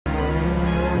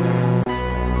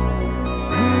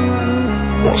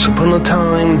Once upon a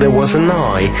time there was an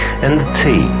I and a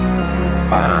T.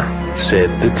 Ah, said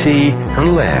the T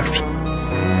and laughed.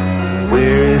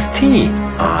 Where is T?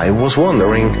 I was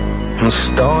wondering, and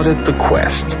started the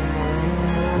quest.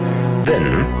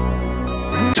 Then,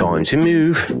 time to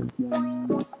move.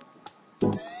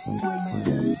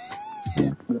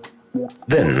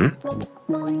 Then,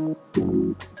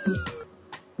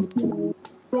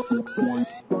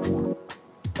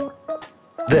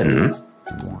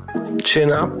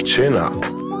 chin up, chin up.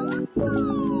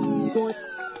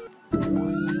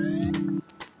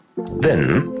 Then,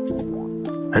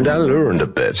 and I learned a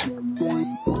bit.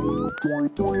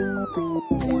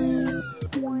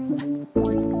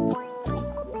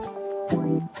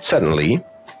 Suddenly,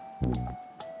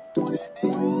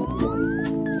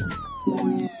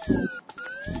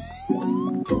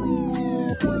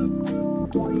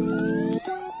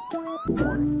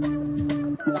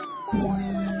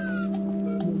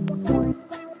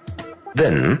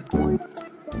 then,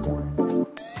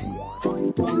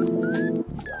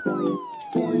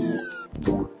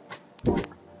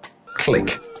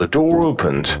 click, the door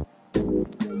opened.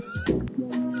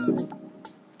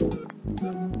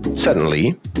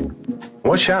 Suddenly,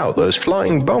 watch out, those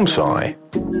flying bombs fly.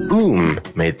 Boom,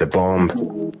 made the bomb.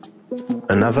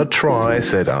 Another try,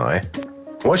 said I.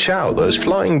 Watch out, those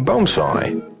flying bombs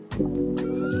fly.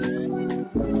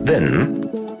 Then,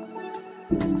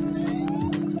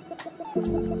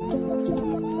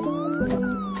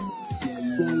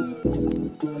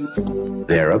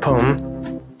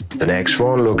 thereupon, the next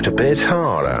one looked a bit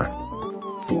harder.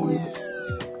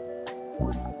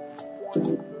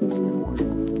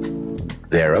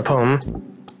 Thereupon,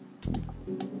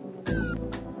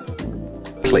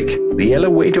 click, the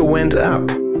elevator went up.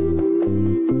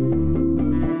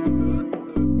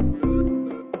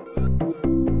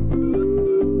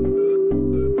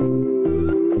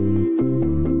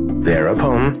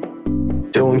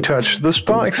 Thereupon, don't touch the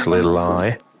spikes, little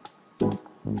eye.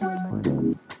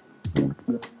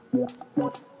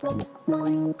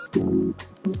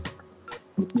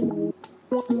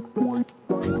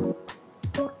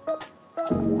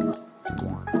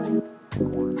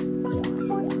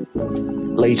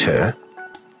 Later,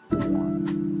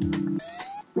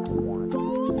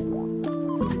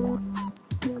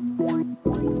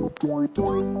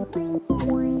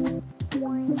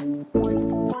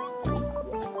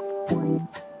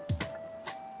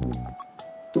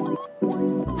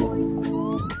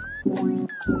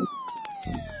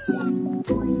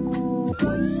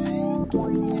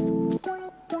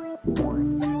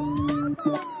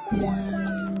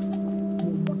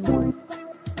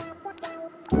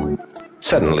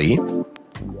 suddenly,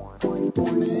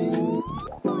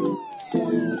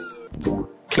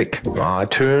 click, I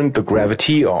turned the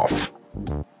gravity off.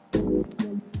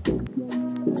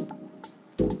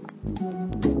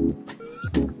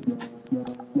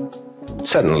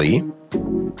 Suddenly,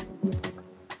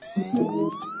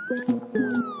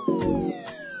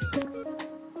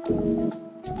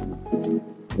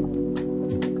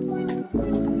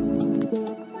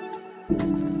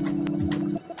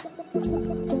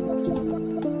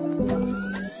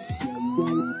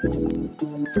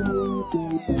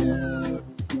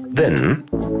 then,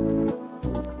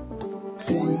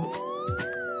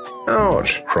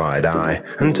 ouch, cried I,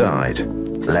 and died.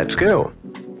 Let's go.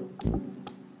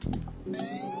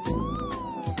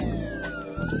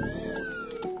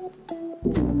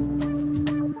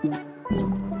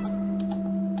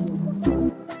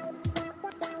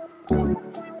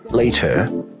 Later,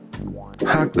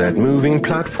 hug that moving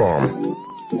platform.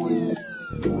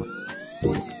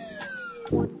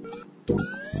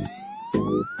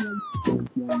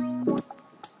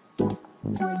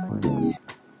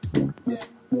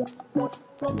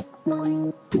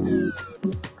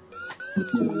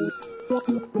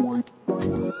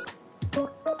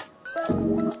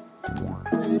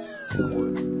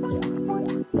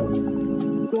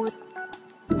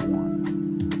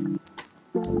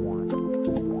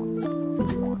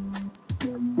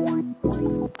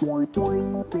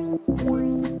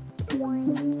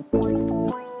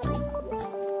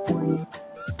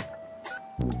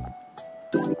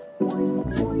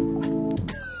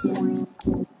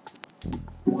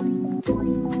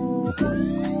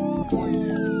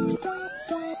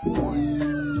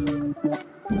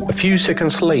 A few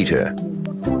seconds later,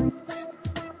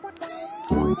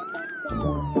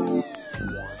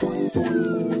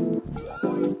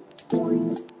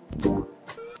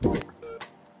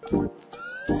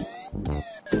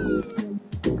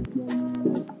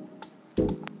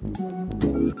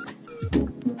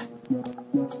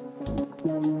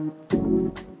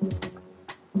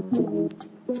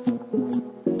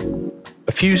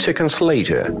 few seconds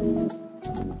later.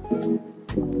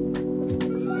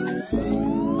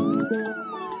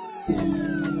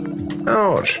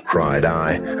 Ouch, cried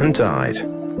I, and died.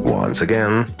 Once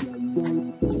again.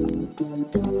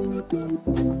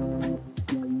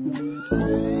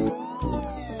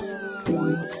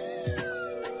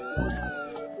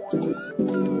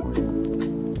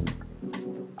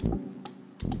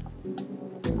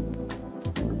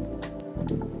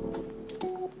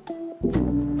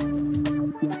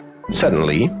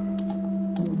 Suddenly,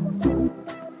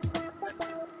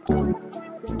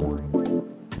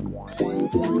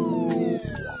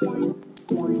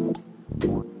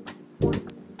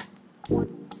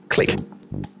 click.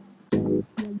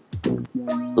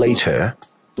 Later,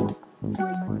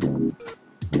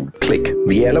 click.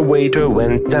 The elevator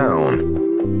went down.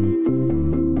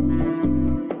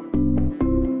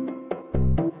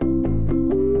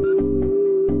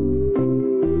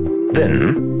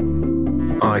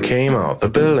 Then I came out the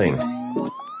building.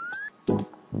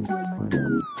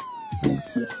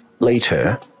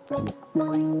 Later,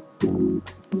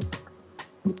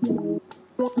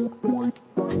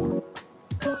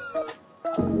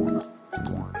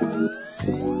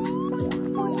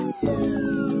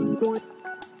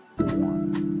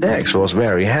 X was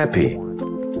very happy.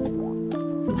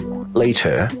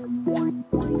 Later,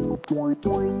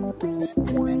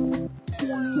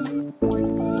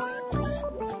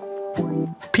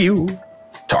 pew,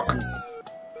 talk.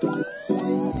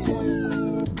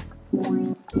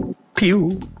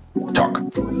 Pew, talk.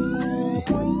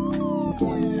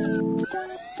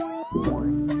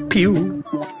 Pew,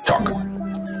 talk.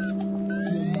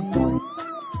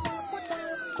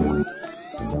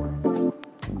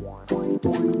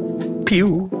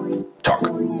 Pew, talk.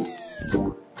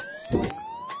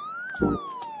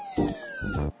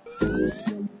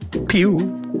 Pew.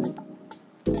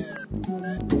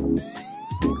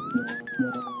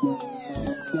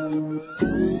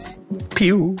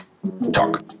 Pew,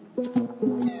 talk.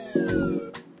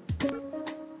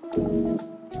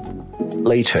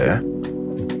 Later,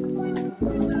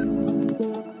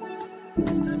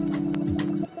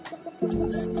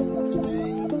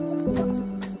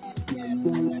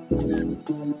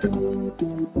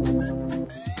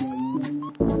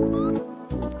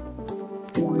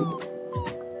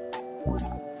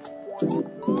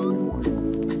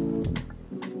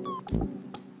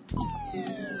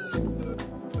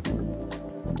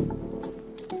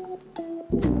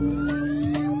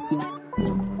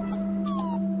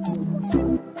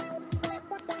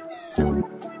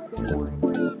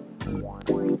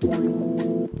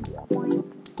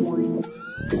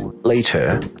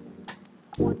 later,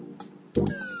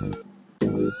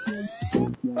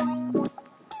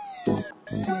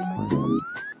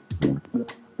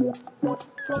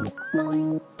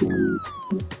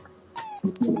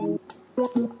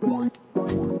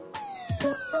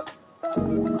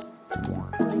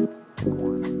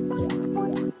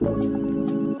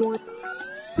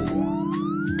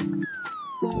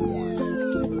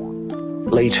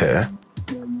 later,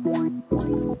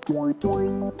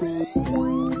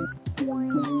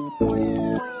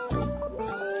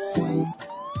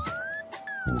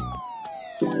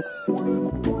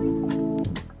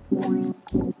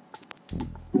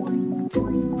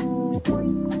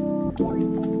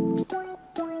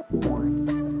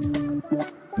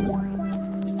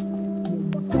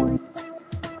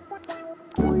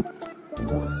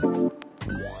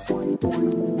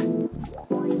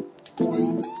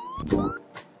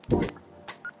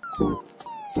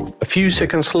 a few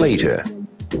seconds later,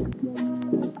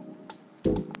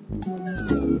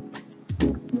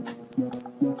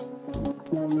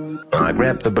 I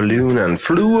grabbed the balloon and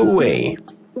flew away.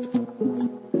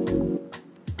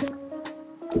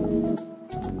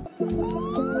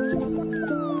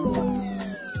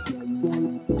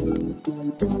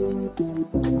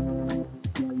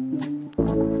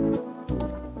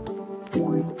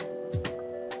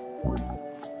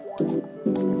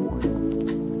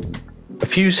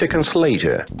 A few seconds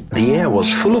later, the air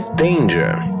was full of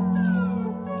danger.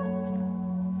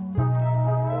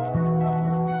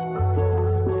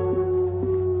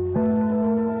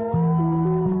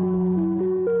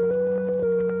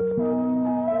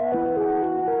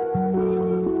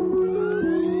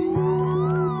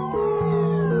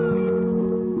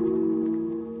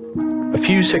 A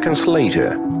few seconds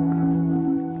later,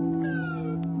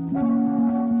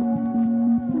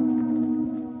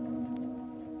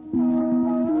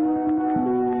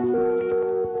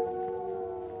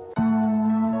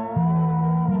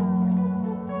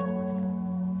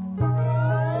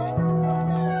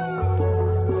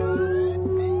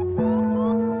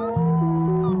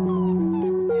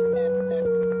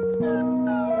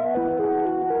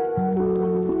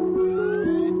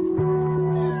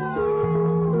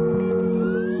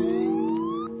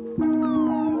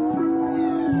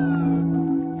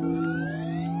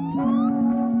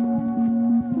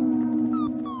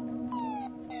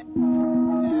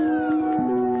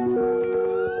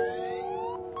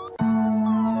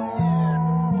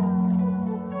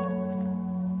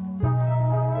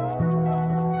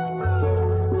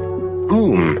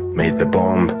 Boom made the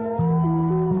bomb.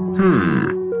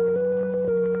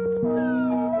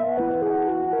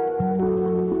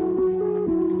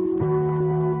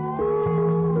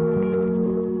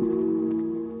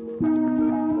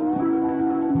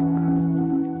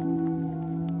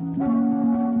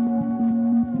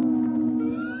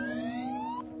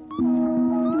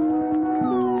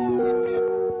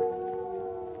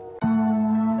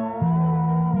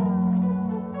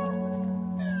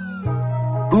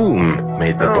 Boom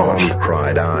made the bomb,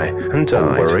 cried I, and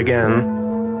died. Over again.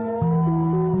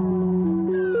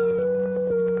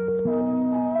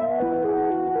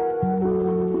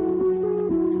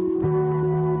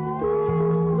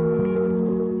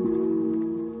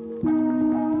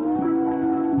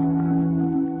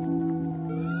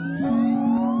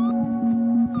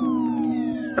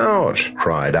 Ouch,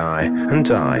 cried I, and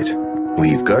died.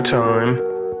 We've got time.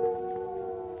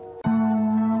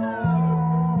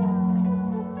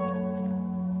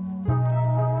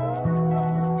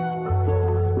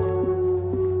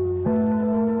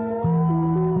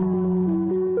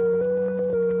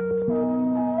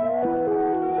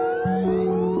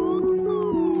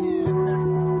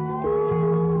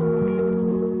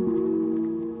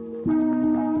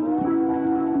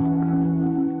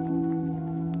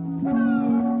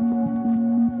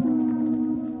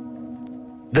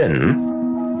 Then,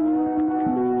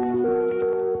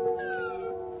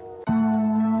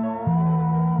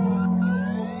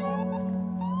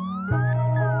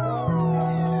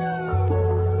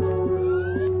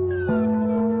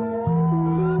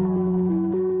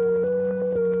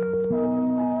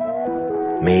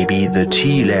 maybe the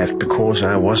T left because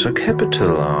I was a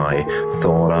capital I,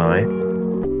 thought I.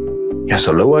 As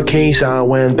a lowercase I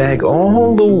went back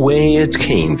all the way it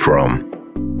came from.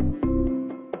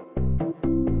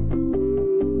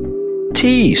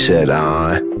 T, said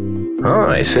I.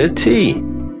 I said T.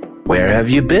 Where have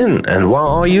you been, and why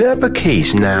are you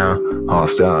uppercase now?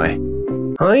 Asked I.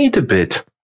 I ate a bit,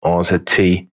 answered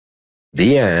T.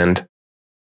 The end.